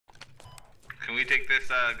Can we take this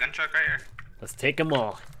gun truck right here? Let's take them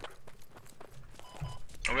all.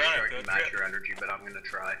 I'm not sure I can match your energy, but I'm gonna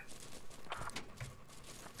try.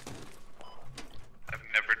 I've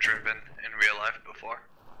never driven in real life before.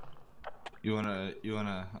 You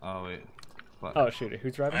wanna, oh wait. What? Oh shoot,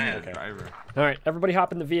 who's driving? Okay. Driver. Alright, everybody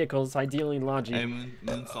hop in the vehicles, ideally Logi. Hey,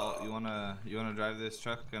 Moonsalt, you wanna drive this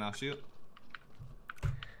truck and I'll shoot?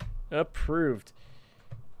 Approved.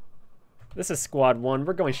 This is Squad 1.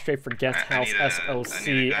 We're going straight for Guest House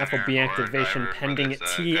SOC, FOB activation pending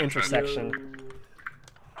T intersection.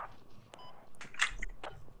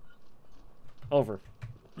 Over.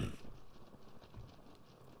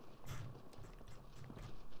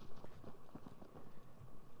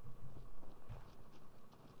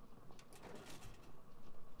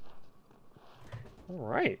 All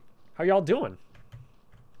right. How y'all doing?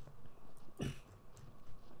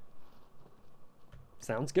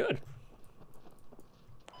 Sounds good.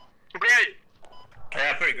 Great!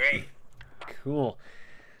 Yeah, pretty great. Cool.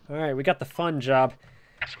 All right, we got the fun job.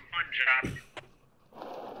 That's a fun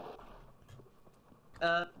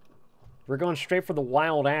job. We're going straight for the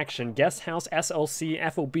wild action. Guest House SLC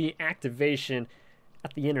FOB activation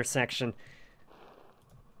at the intersection.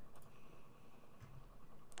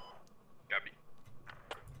 Gabby.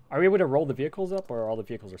 Are we able to roll the vehicles up, or all the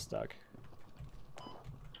vehicles are stuck?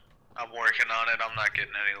 I'm working on it. I'm not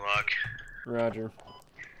getting any luck. Roger.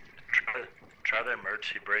 Try the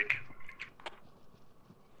emergency brake.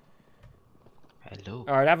 Hello.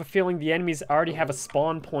 All right, I have a feeling the enemies already have a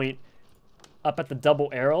spawn point up at the double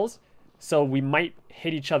arrows, so we might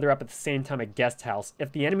hit each other up at the same time at Guest House.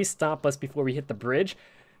 If the enemies stop us before we hit the bridge,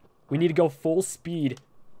 we need to go full speed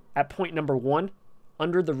at point number 1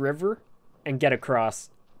 under the river and get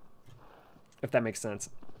across, if that makes sense.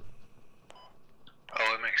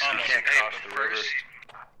 Oh, it makes sense. You can't cross the river.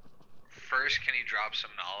 First, can you drop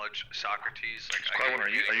some knowledge, Socrates? Squad 1, are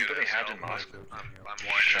you building halves in Moscow? I'm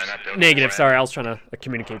more interested. Negative, sorry, I was trying to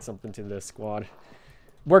communicate something to the squad.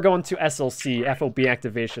 We're going to SLC, FOB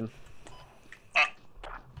activation.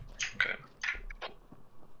 Okay.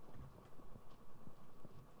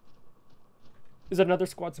 Is there another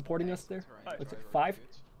squad supporting us there? Looks like 5?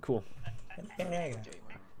 Cool.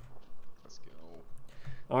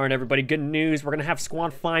 Alright everybody, good news. We're going to have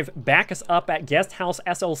Squad 5 back us up at Guest House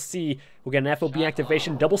SLC. We'll get an FOB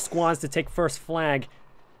activation, double squads to take first flag.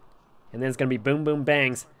 And then it's going to be boom boom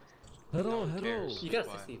bangs. Hello. You got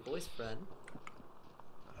a 60 voice, friend.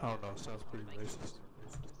 I don't know, sounds pretty racist.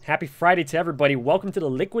 Happy Friday to everybody. Welcome to the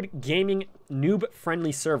Liquid Gaming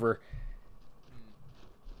noob-friendly server.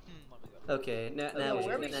 Okay, now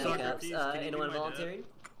caps. Anyone volunteering?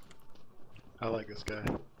 I like this guy.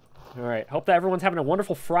 Alright, hope that everyone's having a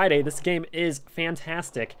wonderful Friday. This game is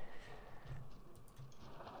fantastic.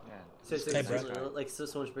 So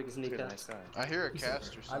much break his kneecaps. I hear a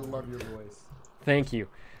caster. I love your voice. Thank you.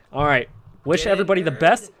 Alright, wish everybody the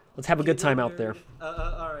best. Let's have a good time out there.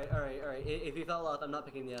 Alright. If you fell off, I'm not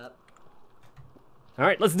picking you up.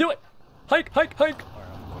 Alright, let's do it! Hike!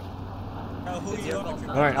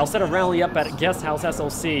 Alright, I'll set a rally up at Guest House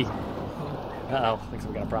SLC. Uh-oh, looks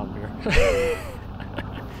like we got a problem here.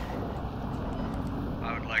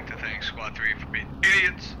 I would like to thank Squad 3 for being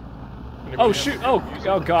idiots. Oh shoot!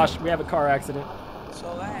 Oh gosh, we have a car accident.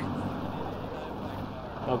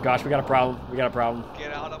 Oh gosh, we got a problem. Get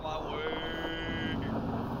out of my way.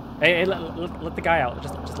 Hey, let the guy out.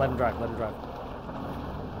 Just let him drive.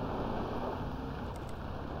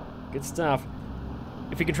 Good stuff.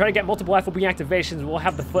 If we can try to get multiple FOB activations, we'll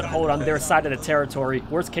have the foothold on their side of the territory.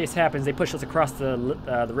 Worst case happens, they push us across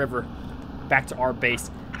the river, back to our base.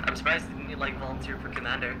 I'm surprised you didn't volunteer for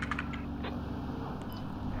commander.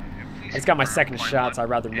 I just got my second shot, so I'd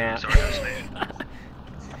rather not. The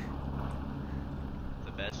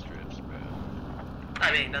best trips, bro.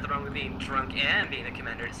 I mean, nothing wrong with being drunk and being a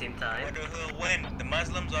commander at the same time. Wonder who'll win, the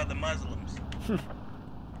Muslims or the Muslims?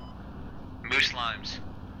 Moose limes.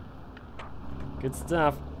 Good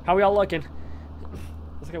stuff. How we all looking?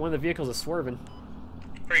 Looks like one of the vehicles is swerving.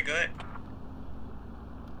 Pretty good.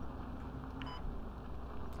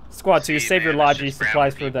 Squad 2, save your Logi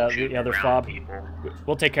supplies for the other FOB.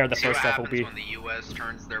 We'll take care of the first FOB. When the U.S.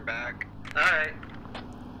 turns their back. Alright.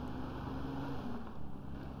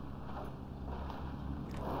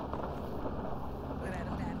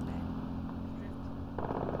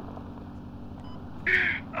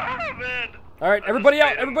 Oh man! Alright, everybody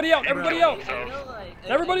out! Everybody out!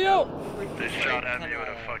 They shot at me with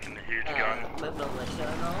a fucking huge gun.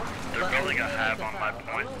 They're building a hab on my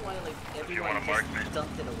point. If you want to mark me.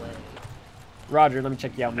 Dumped it away. Roger, let me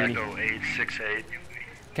check you out, Mini. Echo 868.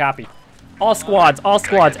 Copy. All squads, all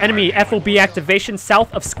squads. Enemy FOB activation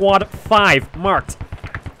south of squad 5. Marked.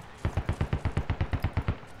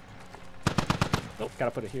 Oh, gotta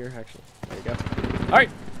put it here, actually. There you go. Alright,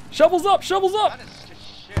 shovels up, shovels up! That is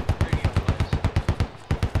just shit radio plays.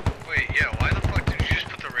 Wait, yeah, why the fuck did you just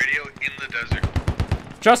put the radio in the desert?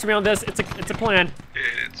 Trust me on this, it's a plan.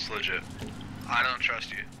 It's legit. I don't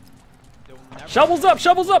trust you. Shovels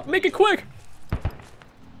up, make it quick!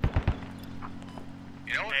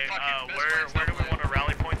 You know what? Hey, Fucking where do we want a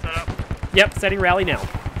rally point set up? Yep, setting rally now.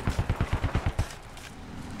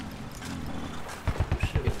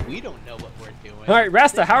 If we don't know what we're doing. Alright,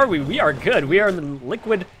 Rasta, how are we? We are good. We are in the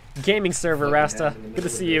Liquid Gaming server, Rasta. Good to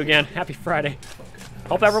see you again. Happy Friday.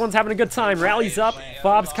 Hope everyone's having a good time. Rally's up,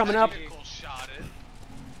 FOB's coming up.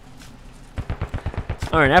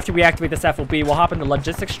 Alright, after we activate this FOB, we'll hop in the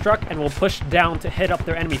logistics truck and we'll push down to hit up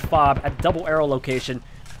their enemy FOB at double arrow location.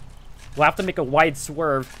 We'll have to make a wide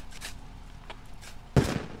swerve.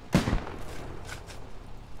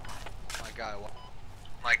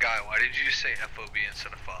 My guy, why did you just say FOB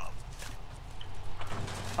instead of FOB?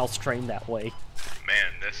 I'll strain that way.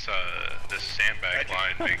 Man, this sandbag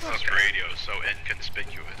line makes this radio so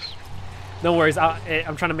inconspicuous. No worries,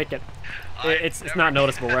 I'm trying to make it. It's not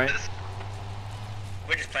noticeable, right?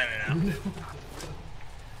 We're just planning it out.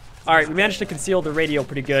 Alright, we managed to conceal the radio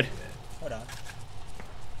pretty good. Hold on.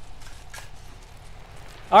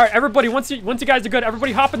 Alright, everybody, once you guys are good,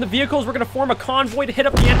 everybody hop in the vehicles. We're gonna form a convoy to hit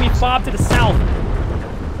up the enemy FOB to the south.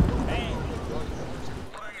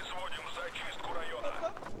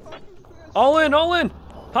 All in, all in.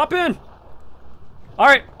 Hop in.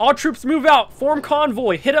 Alright, all troops move out. Form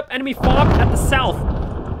convoy. Hit up enemy FOB at the south.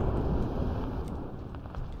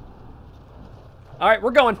 Alright,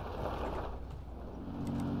 we're going.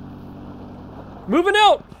 Moving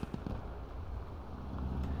out.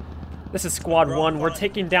 This is squad 1. We're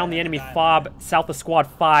taking down the enemy FOB south of squad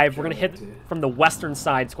 5. We're gonna hit from the western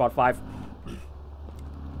side, squad 5.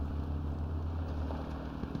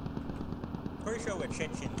 Pretty sure we're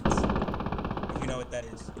Chechens. If you know what that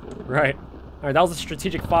is. Right. Alright, that was a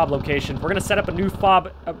strategic FOB location. We're gonna set up a new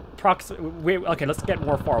FOB okay, let's get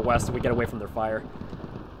more far west so we get away from their fire.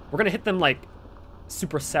 We're gonna hit them like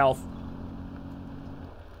super south.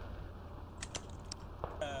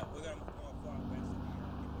 We're gonna move more far west.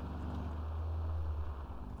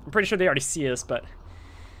 I'm pretty sure they already see us, but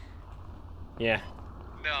yeah.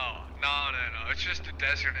 No. It's just a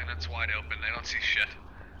desert and it's wide open. They don't see shit.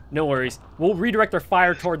 No worries. We'll redirect their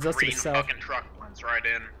fire towards us to the Green south. fucking truck runs right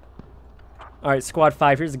in. Alright, squad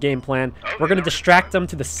 5, here's the game plan. We're gonna distract them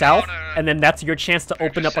to the south, no. and then that's your chance to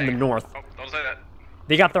open up on the north. Oh, don't say that.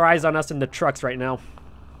 They got their eyes on us in the trucks right now.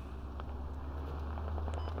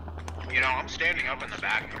 You know, I'm standing up in the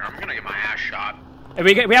back here. I'm gonna get my ass shot. And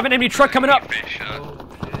we have an enemy truck coming up.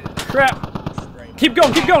 Crap. Keep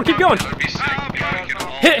going, keep going, keep going.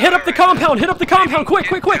 Hit up the compound,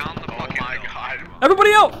 quick. Oh my god.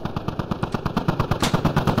 Everybody out.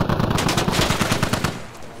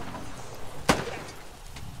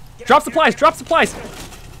 Drop supplies.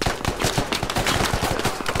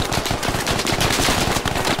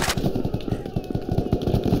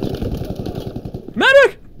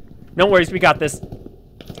 Medic! No worries, we got this.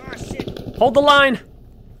 Oh shit. Hold the line.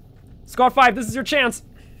 Squad 5, this is your chance.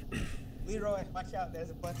 Leroy, watch out,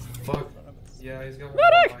 there's a bunch of Fuck. Yeah, he's got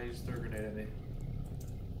Medic! one. He's throw a grenade at me.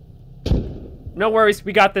 No worries,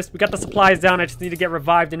 we got this. We got the supplies down. I just need to get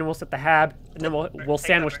revived, and then we'll set the hab, and then we'll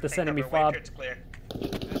sandwich this enemy FOB. This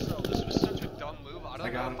was such a dumb move. I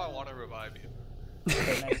don't know if I want to revive you.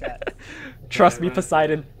 Okay, nice shot. Trust me,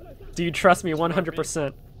 Poseidon. Do you trust me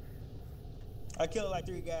 100%? I killed like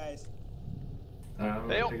 3 guys. I'm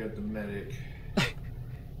gonna pick up the medic.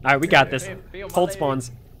 Alright, we got this. Hold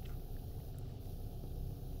spawns.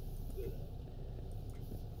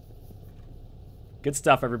 Good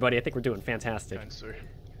stuff, everybody. I think we're doing fantastic.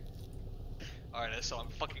 Alright, so I'm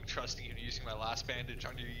fucking trusting you using my last bandage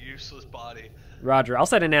on your useless body. Roger. I'll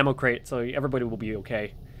set an ammo crate so everybody will be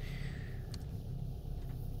okay.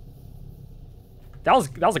 That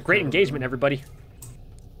was a great engagement, everybody.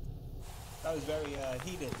 That was very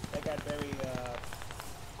heated. That got very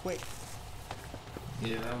quick.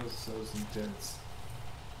 Yeah, that was intense.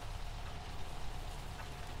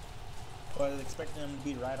 Well, I was expecting them to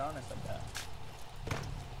be right on us like that.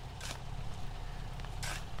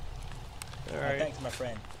 Alright. Thanks, my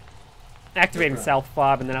friend. Activating South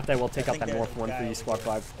FOB, and then after that we'll take I out think that there's North a one guy for you, over Squad there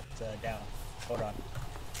 5. that's, down. Hold on.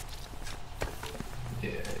 Yeah,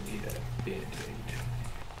 I need a band-aid.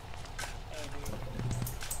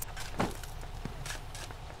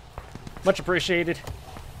 Much appreciated.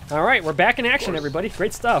 Alright, we're back in action, everybody.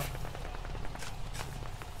 Great stuff.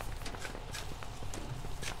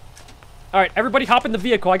 Alright, everybody hop in the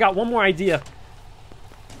vehicle. I got one more idea.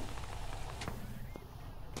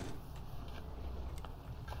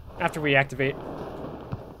 After we activate.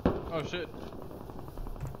 Oh shit.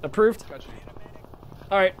 Approved? Got you.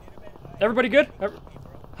 Alright. Everybody good?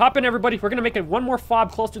 Hop in, everybody. We're gonna make it one more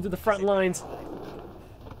fob closer to the front lines.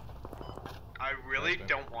 I really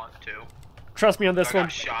don't want to. Trust me on this I got one.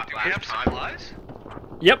 shot Do we have last time. supplies?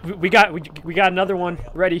 Yep, we got another one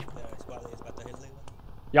ready.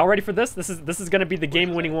 Y'all ready for this? This is gonna be the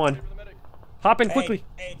game-winning one. Hop in quickly.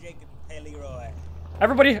 Hey, Jacob. Hey, Leroy.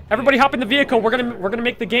 Everybody hop in the vehicle. We're gonna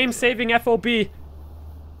make the game-saving FOB.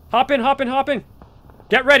 Hop in.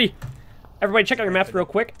 Get ready. Everybody check out your maps real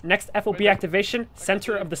quick. Next FOB activation,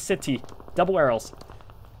 center of the city. Double arrows.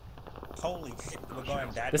 Holy shit, we're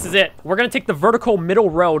going that. This is it. We're gonna take the vertical middle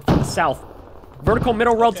road from the south. Vertical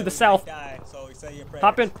middle road to the south.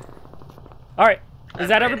 Hop in. Alright. Is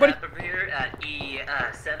that everybody? Over here at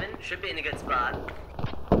E7 should be in a good spot.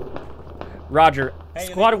 Roger.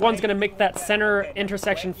 Squad 1's gonna make that center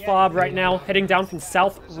intersection fob right now, heading down from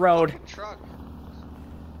South Road.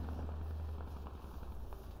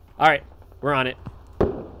 Alright, we're on it.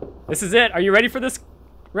 This is it. Are you ready for this,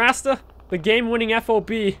 Rasta? The game-winning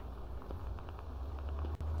FOB.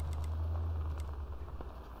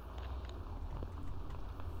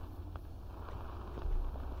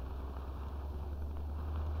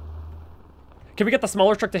 Can we get the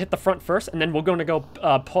smaller truck to hit the front first, and then we're going to go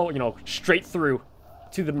pull, straight through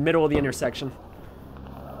to the middle of the intersection.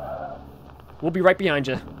 We'll be right behind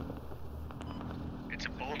you. It's a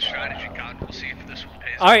bold strategy, God. We'll see if this one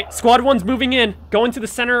pays. All right, Squad 1's moving in. Going to the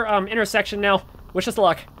center intersection now. Wish us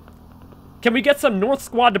luck. Can we get some North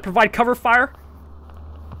Squad to provide cover fire?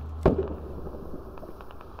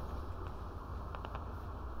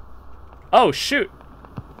 Oh, shoot.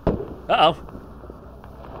 Uh-oh.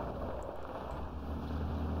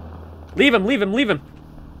 Leave him.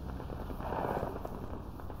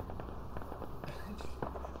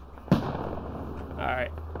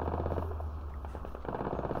 Alright.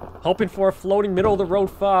 Hoping for a floating middle of the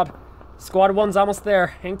road fob. Squad 1's almost there.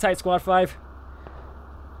 Hang tight, Squad 5.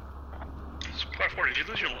 Squad 4, did you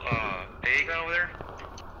lose your A gun over there?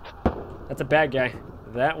 That's a bad guy.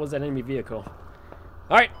 That was an enemy vehicle.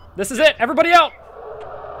 Alright, this is it. Everybody out!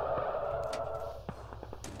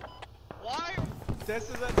 Why? This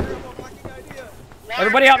is a terrible fucking idea.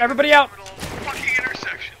 Everybody out! Fucking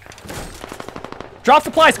intersection. Drop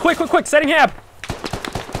supplies, quick! Setting hab!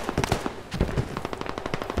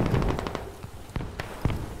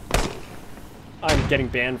 I'm getting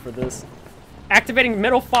banned for this. Activating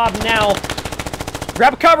middle fob now.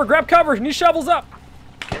 Grab cover! New shovels up!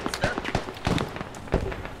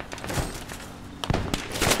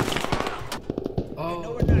 Oh,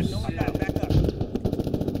 No, we're not. Back up.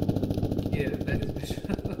 yeah, that is.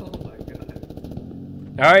 Oh my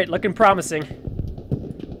god. Alright, looking promising. Okay,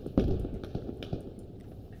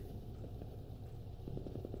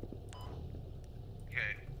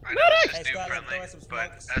 I know this is new friendly,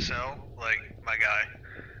 but SL, like, my guy.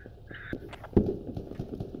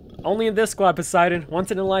 Only in this squad, Poseidon.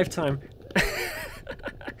 Once in a lifetime.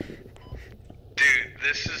 Dude,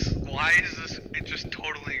 this is, why is this just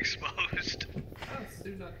totally exposed? How's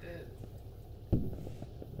dude not dead?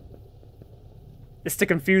 It's to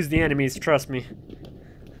confuse the enemies, trust me.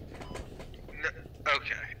 No,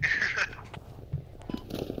 okay.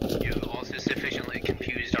 You've also sufficiently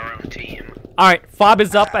confused our own team. Alright, fob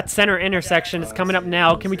is up at center intersection. It's coming up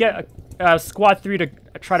now. Can we get squad 3 to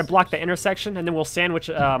try to block the intersection, and then we'll sandwich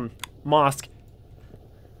mosque.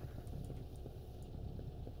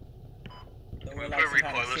 Can we put a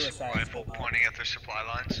recoilless rifle pointing at their supply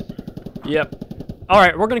lines? Yep.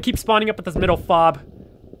 Alright, we're gonna keep spawning up at this middle fob.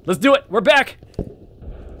 Let's do it! We're back!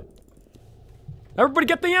 Everybody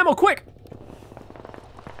get the ammo, quick!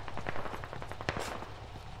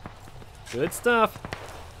 Good stuff.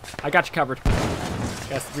 I got you covered.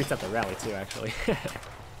 Gotta reset the rally too, actually.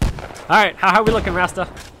 Alright, how are we looking, Rasta?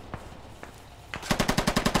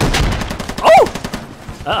 Oh!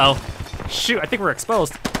 Uh-oh. Shoot, I think we're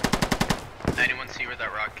exposed. Anyone see where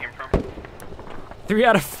that rock came from? 3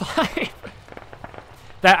 out of 5.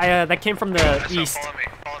 That came from the east. Follow me,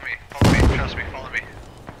 trust me, follow me.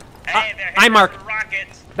 Hey, they're I mark. hitting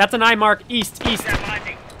rockets. That's an I mark. East.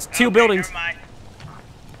 It's 2 buildings. Never mind.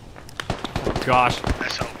 Gosh.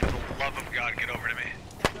 SL, for the love of God, get over to me.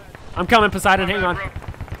 I'm coming, Poseidon. Hang on.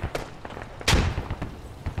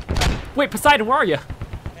 Wait, Poseidon, where are you?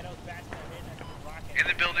 In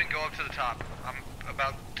the building, go up to the top. I'm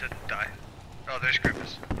about to die. Oh, there's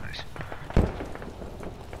Griffiths. Nice.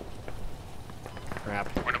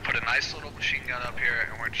 Crap. We're gonna put a nice little machine gun up here,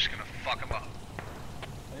 and we're just gonna fuck them up.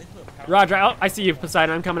 Roger, I see you,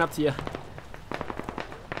 Poseidon. I'm coming up to you.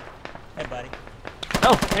 Hey, buddy.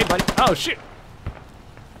 Oh, hey, buddy. Oh, shit.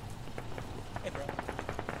 Hey, bro.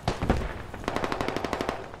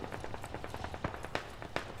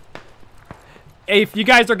 Hey, if you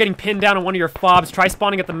guys are getting pinned down on one of your fobs, try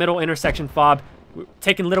spawning at the middle intersection fob. We're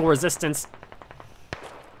taking little resistance.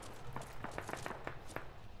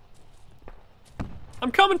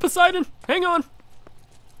 I'm coming, Poseidon. Hang on.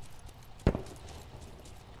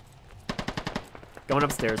 Going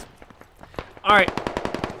upstairs. All right.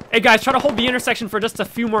 Hey, guys, try to hold the intersection for just a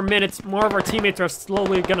few more minutes. More of our teammates are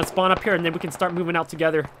slowly going to spawn up here, and then we can start moving out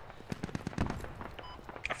together.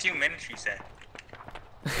 A few minutes, you said.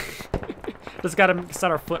 Just got to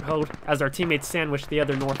set our foothold as our teammates sandwich the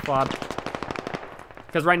other north fob.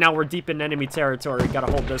 Because right now we're deep in enemy territory. Got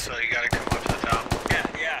to hold this. So you gotta come up to the top.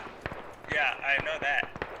 Yeah, I know that.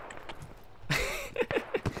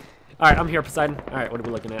 All right, I'm here, Poseidon. All right, what are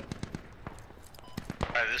we looking at?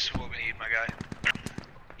 Alright, this is what we need, my guy.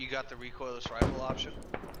 You got the recoilless rifle option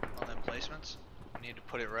on them placements. You need to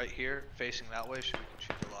put it right here, facing that way, so we can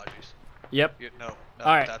shoot the lodges. Yep. No,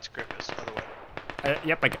 All right. that's Grippus, other way.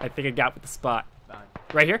 Yep, I think I got with the spot. Fine.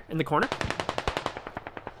 Right here, in the corner?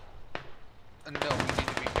 No, we need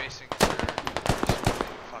to be facing where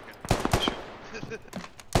fucking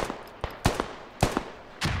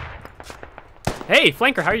Hey,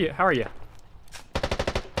 flanker, how are you?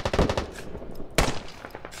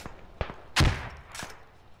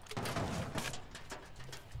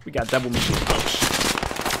 We got double machine.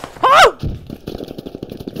 Oh!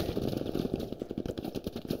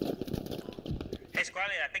 Hey,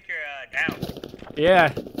 Squally, I think you're down.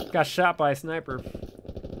 Yeah, got shot by a sniper. No,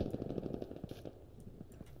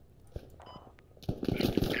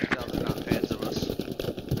 they're not fans of us.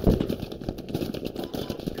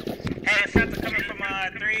 Hey, the shots are coming from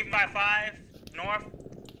 355 north.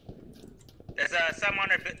 There's some on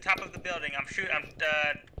the top of the building. I'm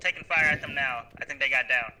taking fire at them now. I think they got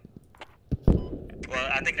down. Well,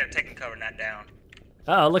 I think they're taking cover, not down.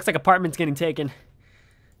 Oh, looks like apartment's getting taken.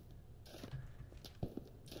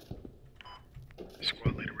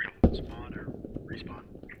 Squad leader, respawn or respawn?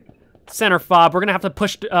 Center fob, we're gonna have to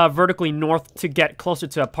push vertically north to get closer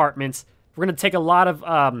to apartments. We're gonna take a lot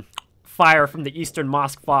of fire from the eastern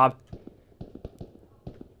mosque fob.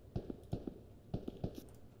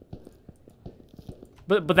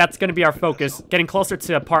 But that's gonna be our focus, getting closer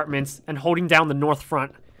to apartments and holding down the north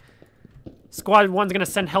front. Squad 1's gonna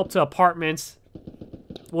send help to apartments.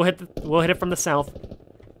 We'll hit it from the south.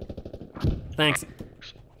 Thanks.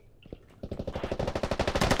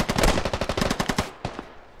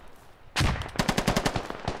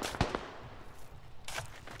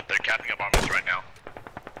 They're capping apartments right now.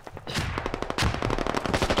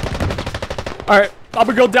 All right, I'm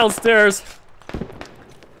gonna go downstairs.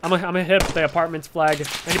 I'm gonna hit the apartment's flag.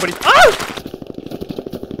 Anybody? Ah!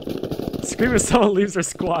 Scream if someone leaves their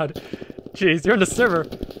squad. Jeez, you're in the server.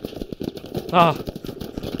 Oh.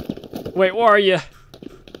 Wait, where are you?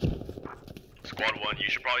 Squad 1, you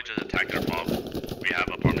should probably just attack their fob. We have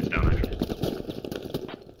apartments down actually.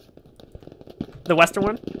 The western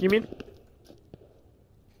one, you mean?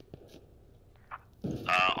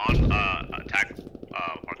 Attack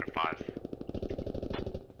marker 5.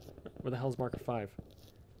 Where the hell's marker 5?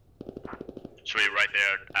 Should be right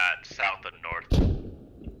there at south and north.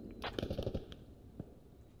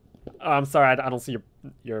 Oh, I'm sorry, I don't see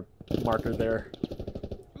your marker there.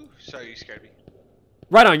 Ooh, sorry, you scared me.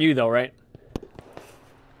 Right on you though, right?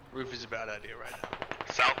 Roof is a bad idea right now.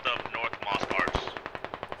 South of North Mosque Arts.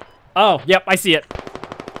 Oh, yep, I see it.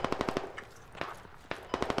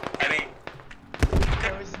 I mean,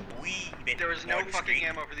 There was no fucking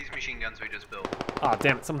ammo for these machine guns we just built. Oh,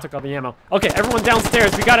 damn it, someone took all the ammo. Okay, everyone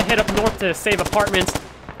downstairs, we gotta head up north to save apartments.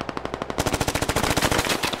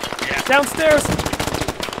 yeah. Downstairs!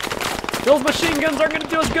 Those machine guns aren't gonna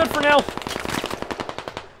do us good for now.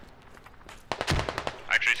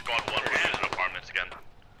 Actually, Squad 1, we're using apartments again.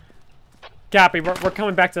 Copy, we're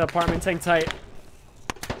coming back to apartments, hang tight.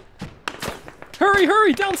 Hurry,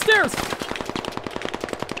 hurry, downstairs!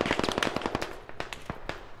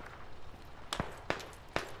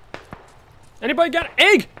 Anybody got an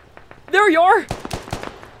egg? There you are!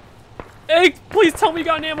 Egg, please tell me you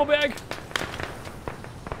got an ammo bag.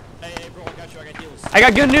 Hey, bro, I got you. I got deals. I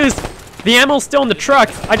got good news. The ammo's still in the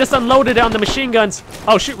truck. I just unloaded it on the machine guns.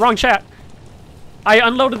 Oh shoot, wrong chat. I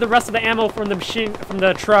unloaded the rest of the ammo from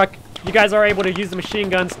the truck. You guys are able to use the machine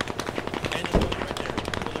guns.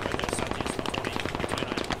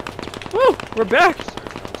 Woo! We're back.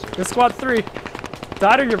 Good squad 3.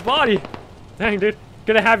 Died on your body. Dang, dude.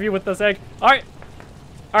 Good to have you with us, Egg. Alright.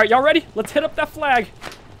 Alright, y'all ready? Let's hit up that flag.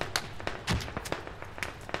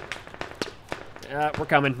 We're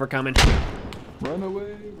coming. We're coming. Run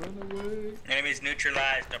away, run away. Enemies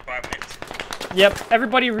neutralized apartments. Yep,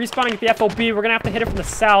 everybody respawning at the FOB. We're gonna have to hit it from the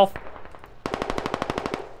south.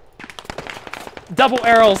 Double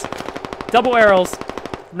arrows. Double arrows.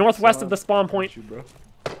 Northwest of the spawn point. You, bro.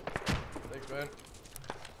 Thanks, man.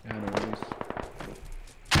 Yeah, no worries.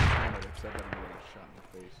 I might have said that I'm getting shot in the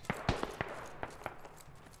face.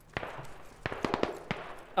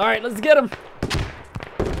 Alright, let's get him.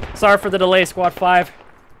 Sorry for the delay, Squad 5.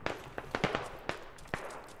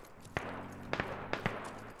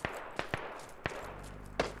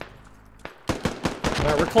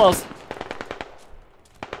 Alright, we're close.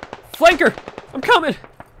 Flanker! I'm coming!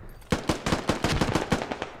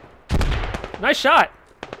 Nice shot!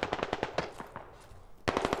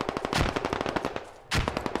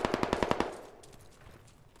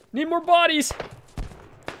 Need more bodies!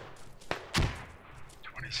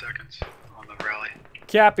 20 seconds on the rally.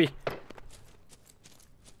 Cappy.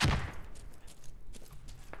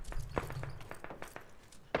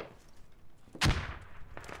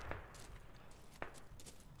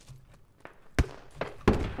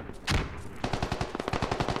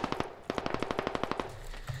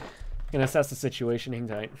 Gonna assess the situation, hang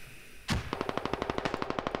tight.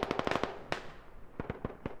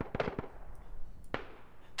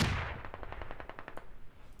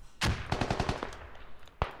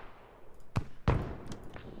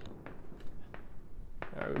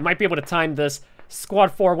 Alright, we might be able to time this.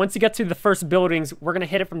 Squad 4, once you get to the first buildings, we're gonna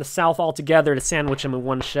hit it from the south altogether to sandwich them in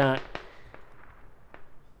one shot.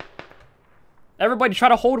 Everybody try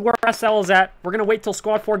to hold where SL is at. We're gonna wait till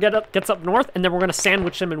Squad 4 gets up north, and then we're gonna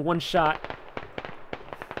sandwich them in one shot.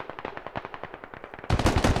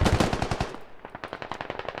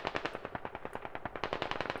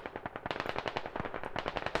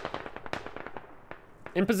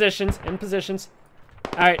 In positions, in positions.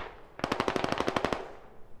 Alright.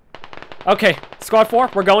 Okay, Squad 4,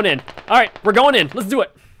 we're going in. Alright, we're going in. Let's do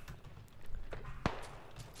it.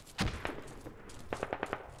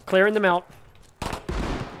 Clearing them out.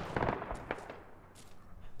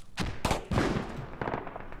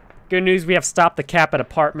 Good news, we have stopped the cap at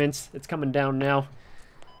apartments. It's coming down now.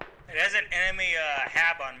 There's an enemy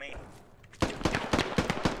hab on me.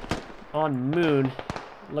 On Moon.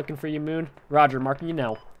 Looking for you, Moon. Roger, marking you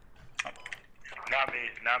now. Not me,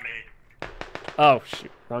 not me. Oh, shoot.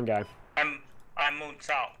 Wrong guy. I'm Moon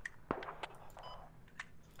South.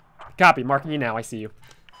 Copy, marking you now. I see you.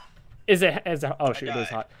 Oh, shoot, it is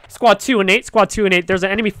hot. Squad 2 and 8. Squad 2 and 8. There's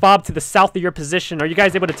an enemy FOB to the south of your position. Are you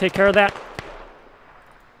guys able to take care of that?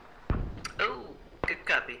 Oh, good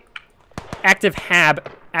copy. Active HAB.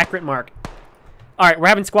 Accurate mark. Alright, we're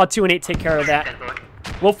having Squad 2 and 8 take care of that.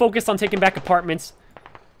 We'll focus on taking back apartments.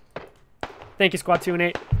 Thank you, Squad 2 and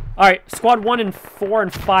 8. Alright, Squad 1 and 4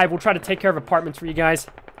 and 5. We'll try to take care of apartments for you guys.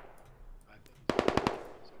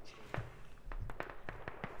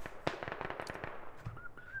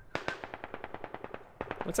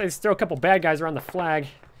 Looks like there's still a couple bad guys around the flag.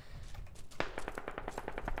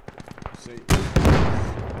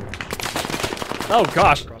 Oh,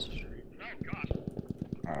 gosh. Oh,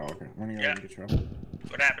 okay. Running Yeah. over the truck.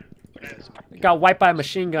 What happened? Got wiped by a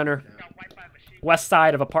machine gunner. West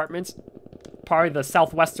side of apartments. Probably the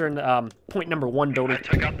southwestern point number 1 building. I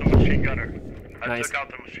took out the machine gunner. Nice. Took out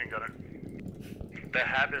the machine gunner. The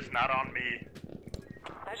hab is not on me.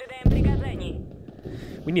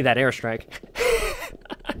 We need that airstrike.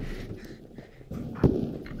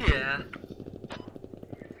 Yeah.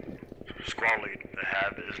 Squad lead, the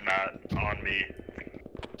hab is not on me.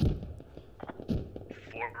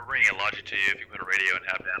 We're bringing a logic to you if you put a radio and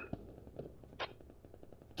hab down.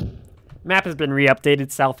 Map has been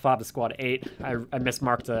re-updated. South FOB to Squad 8. I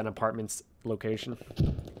mismarked an apartment's location.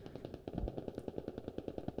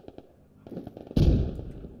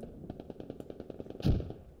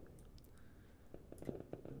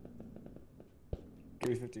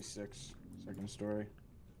 K56, second story.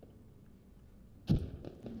 2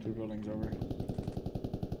 buildings over.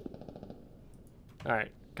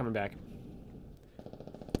 Alright, coming back.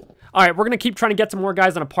 Alright, we're going to keep trying to get some more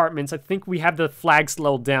guys on apartments. I think we have the flag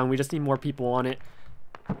slowed down. We just need more people on it.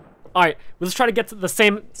 Alright, let's try to get to the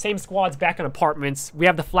same squads back on apartments. We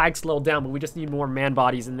have the flag slowed down, but we just need more man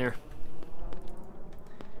bodies in there.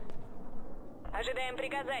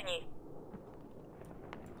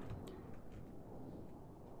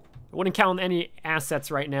 I wouldn't count on any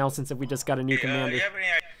assets right now since we just got a new commander. You have any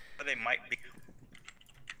idea where they might be?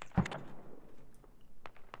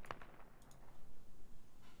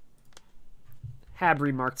 Hab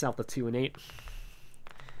remarks out the 2 and 8.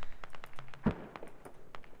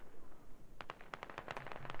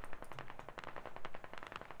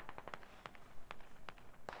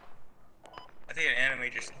 see an enemy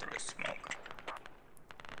just through smoke.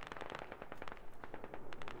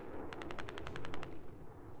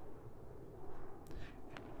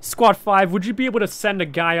 Squad 5, would you be able to send a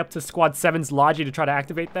guy up to Squad 7's Logi to try to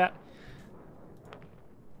activate that?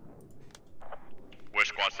 Where's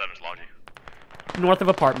Squad 7's Logi? North of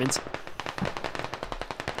apartments.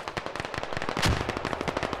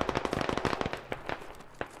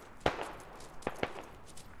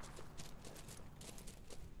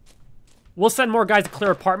 We'll send more guys to clear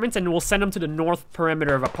apartments, and we'll send them to the north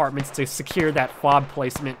perimeter of apartments to secure that FOB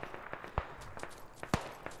placement.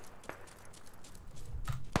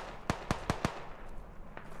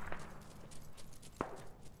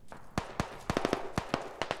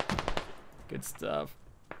 Good stuff.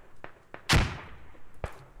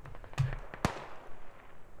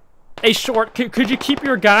 Hey, Short, could you keep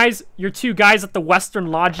your guys, your 2 guys at the western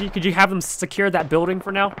Logi? Could you have them secure that building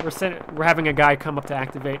for now? We're having a guy come up to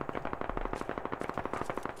activate.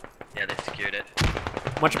 Yeah, they secured it.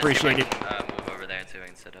 Much appreciated. Move over there too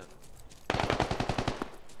and set up.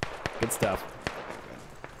 Good stuff.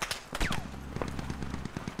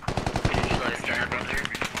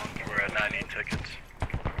 We're at 90 tickets.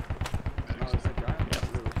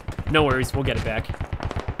 No worries, we'll get it back.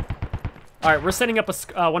 Alright, we're setting up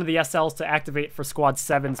one of the SLs to activate for Squad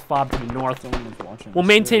 7's FOB to the north. We'll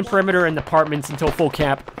maintain perimeter in the apartments until full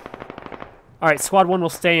cap. Alright, Squad 1 will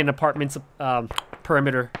stay in apartments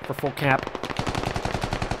perimeter for full cap.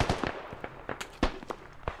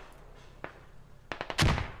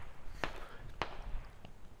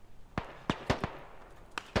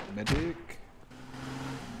 Medic.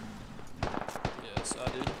 Yes, I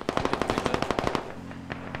did.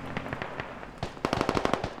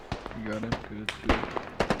 You got him. Good. Good.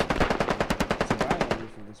 There's a guy on the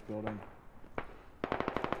roof of this building.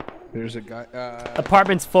 There's a guy.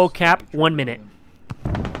 Apartments full cap, 1 minute.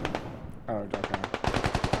 Oh, okay.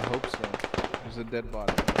 I hope so. There's a dead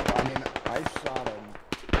body. I mean, I shot him.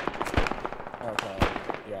 Okay.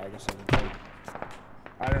 Yeah, I guess I did.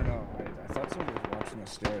 I don't know. I thought somebody was watching the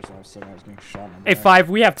stairs and all of a sudden I was getting shot in the Hey, back. 5,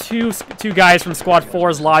 we have two guys from Squad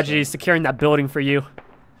 4's Logi securing that building for you.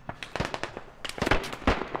 I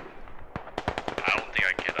don't think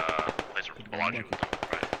I can place a Logi with them,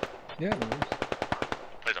 right? Yeah, there is.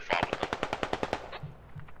 Place a FOB with them.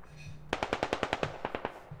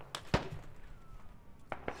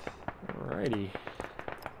 Alrighty.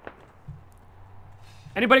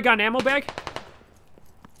 Anybody got an ammo bag?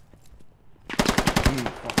 Yeah,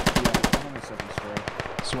 I'm on the second story.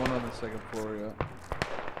 There's one on the second floor, yeah.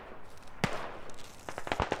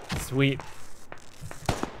 Sweet.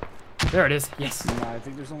 There it is. Yes. No, I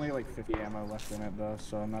think there's only like 50 ammo left in it though,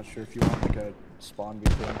 so I'm not sure if you want like a spawn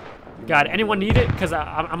between. God, anyone need it? Because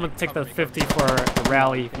I'm gonna take the 50 for a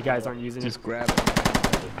rally if you guys aren't using it. Just grab it. You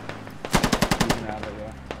can have it,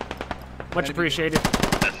 yeah. Much appreciated.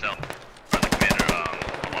 SL. For the commander,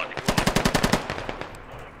 Logi.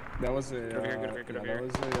 That was a. Get over here, get over here, get over here. That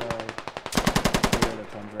was a. Toyota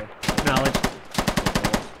Tundra. Knowledge.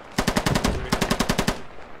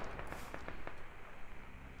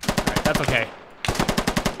 Alright, that's okay.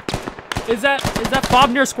 Is that FOB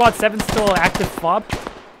near Squad 7 still active FOB?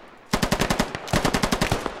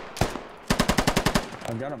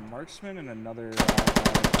 I've got a marksman and another.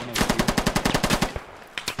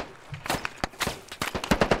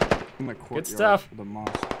 In my courtyard. Good stuff. The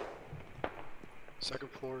mosque. Second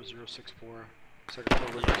floor 064. Second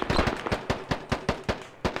floor window 064.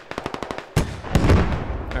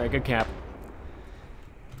 Alright, good cap.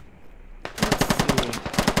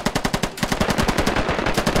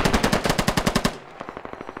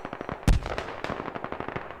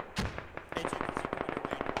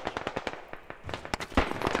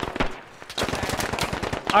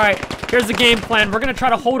 Alright, here's the game plan. We're gonna try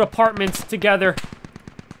to hold apartments together.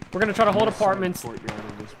 We're gonna try to hold apartments. Courtyard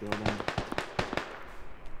of this building.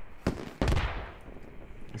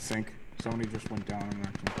 I think somebody just went down and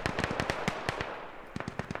knocked him.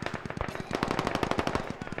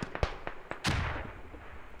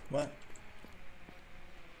 What?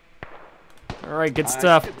 Alright, good I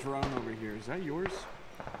stuff. see a drone over here. Is that yours?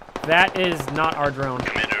 That is not our drone.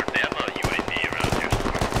 Commander, they have a UAV around here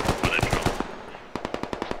somewhere. With a drone.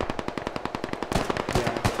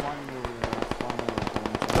 Yeah, it's flying over there. It's flying over the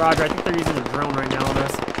building. Roger, I think they're using a drone right now on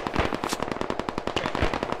us.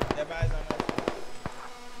 Everybody's on us.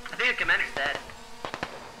 I think the commander's dead.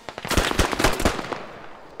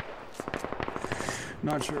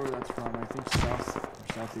 Not sure where that's from. I think south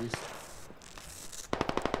or southeast.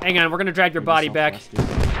 Hang on, we're gonna drag your Maybe body back.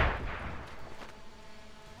 southwest.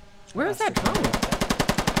 Where is that drone?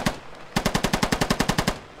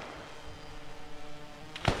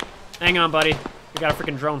 Hang on, buddy. We got a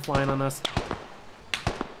freaking drone flying on us.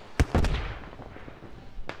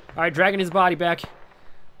 Alright, dragging his body back.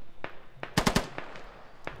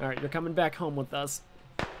 Alright, you're coming back home with us.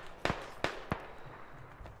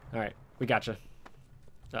 Alright, we gotcha.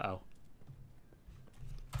 Uh-oh.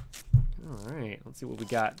 Alright, let's see what we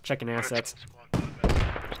got. Checking assets.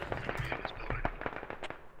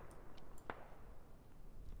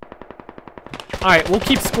 Alright, we'll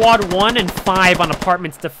keep squad 1 and 5 on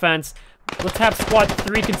apartments defense. Let's have squad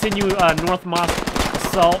 3 continue North Mosque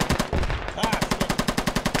assault.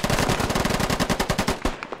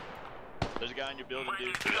 There's a guy in your building,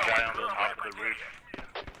 dude. There's a guy on the top of the roof.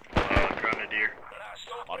 Grenadier.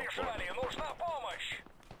 Bottom floor.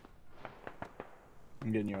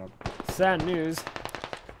 I'm getting you up. Sad news.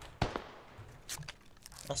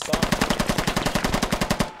 I saw him.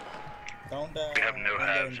 Don't die. We have no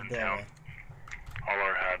halves in town. All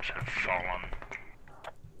our halves have fallen.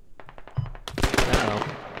 Uh-oh.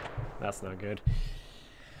 That's not good.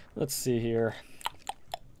 Let's see here.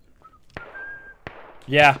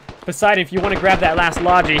 Yeah, Poseidon, if you want to grab that last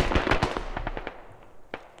logi. No, I'm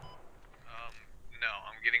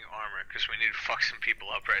getting armor because we need to fuck some people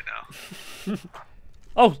up right now.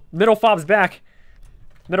 Oh, middle fob's back.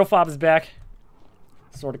 Middle fob is back.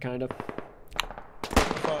 Sort of, kind of.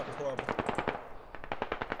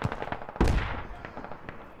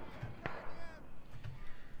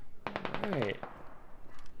 Alright.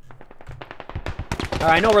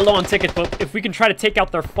 I know we're low on tickets, but if we can try to take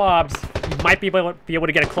out their fobs, we might be able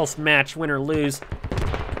to get a close match, win or lose.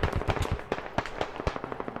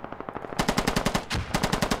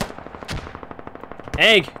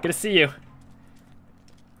 Egg, good to see you.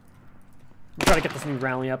 I'm trying to get this new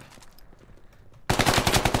rally up.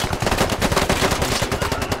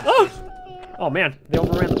 Oh! Oh man, they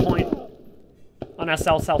overran the point on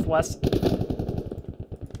SL Southwest.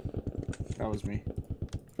 That was me.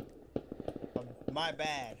 My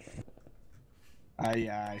bad.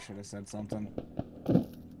 Yeah, I should have said something.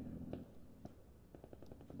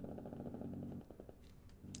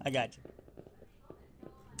 I got you.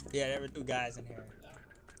 Yeah, there were 2 guys in here.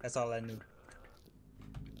 That's all I knew.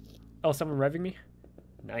 Oh, someone revving me?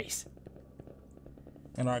 Nice.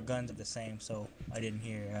 And our guns are the same, so I didn't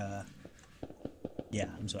hear, yeah,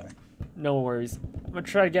 I'm sorry. No worries. I'm gonna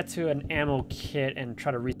try to get to an ammo kit and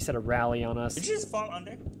try to reset a rally on us. Did you just fall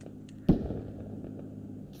under?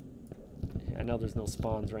 I know there's no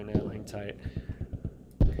spawns right now. Hang tight.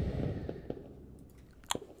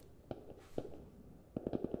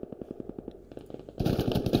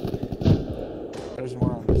 There's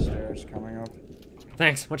more on the stairs coming up.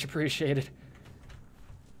 Thanks, much appreciated.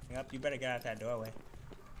 Yep, you better get out that doorway.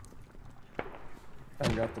 I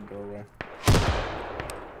got the doorway.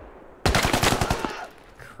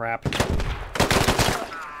 Crap.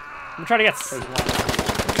 I'm trying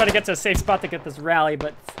to get to a safe spot to get this rally,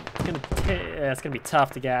 but it's gonna be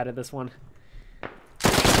tough to get out of this one.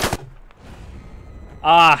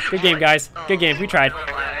 Ah, good game, guys. Good game. We tried.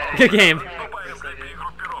 Good game.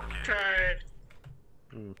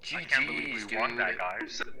 I can't believe we won that,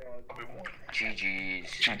 guys.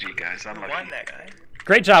 GG's. GG, guys. I'm We won that guy.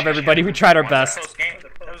 Great job, everybody. We tried our best.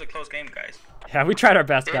 That was a close game, guys. Yeah, we tried our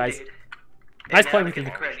best, guys. Nice playing with you.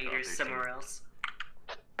 Grenadiers somewhere else.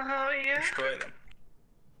 Oh yeah. Destroy them.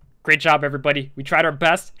 Great job, everybody. We tried our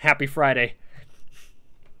best. Happy Friday.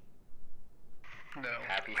 No.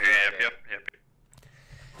 Happy Friday. Yep.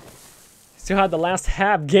 Still had the last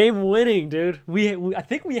half, game winning, dude. I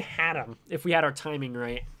think we had him if we had our timing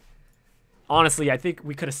right. Honestly, I think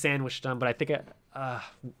we could have sandwiched them, but I think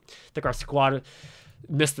our squad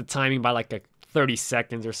missed the timing by like 30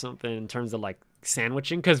 seconds or something in terms of like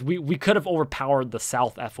sandwiching, because we could have overpowered the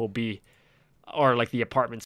South FOB or like the apartments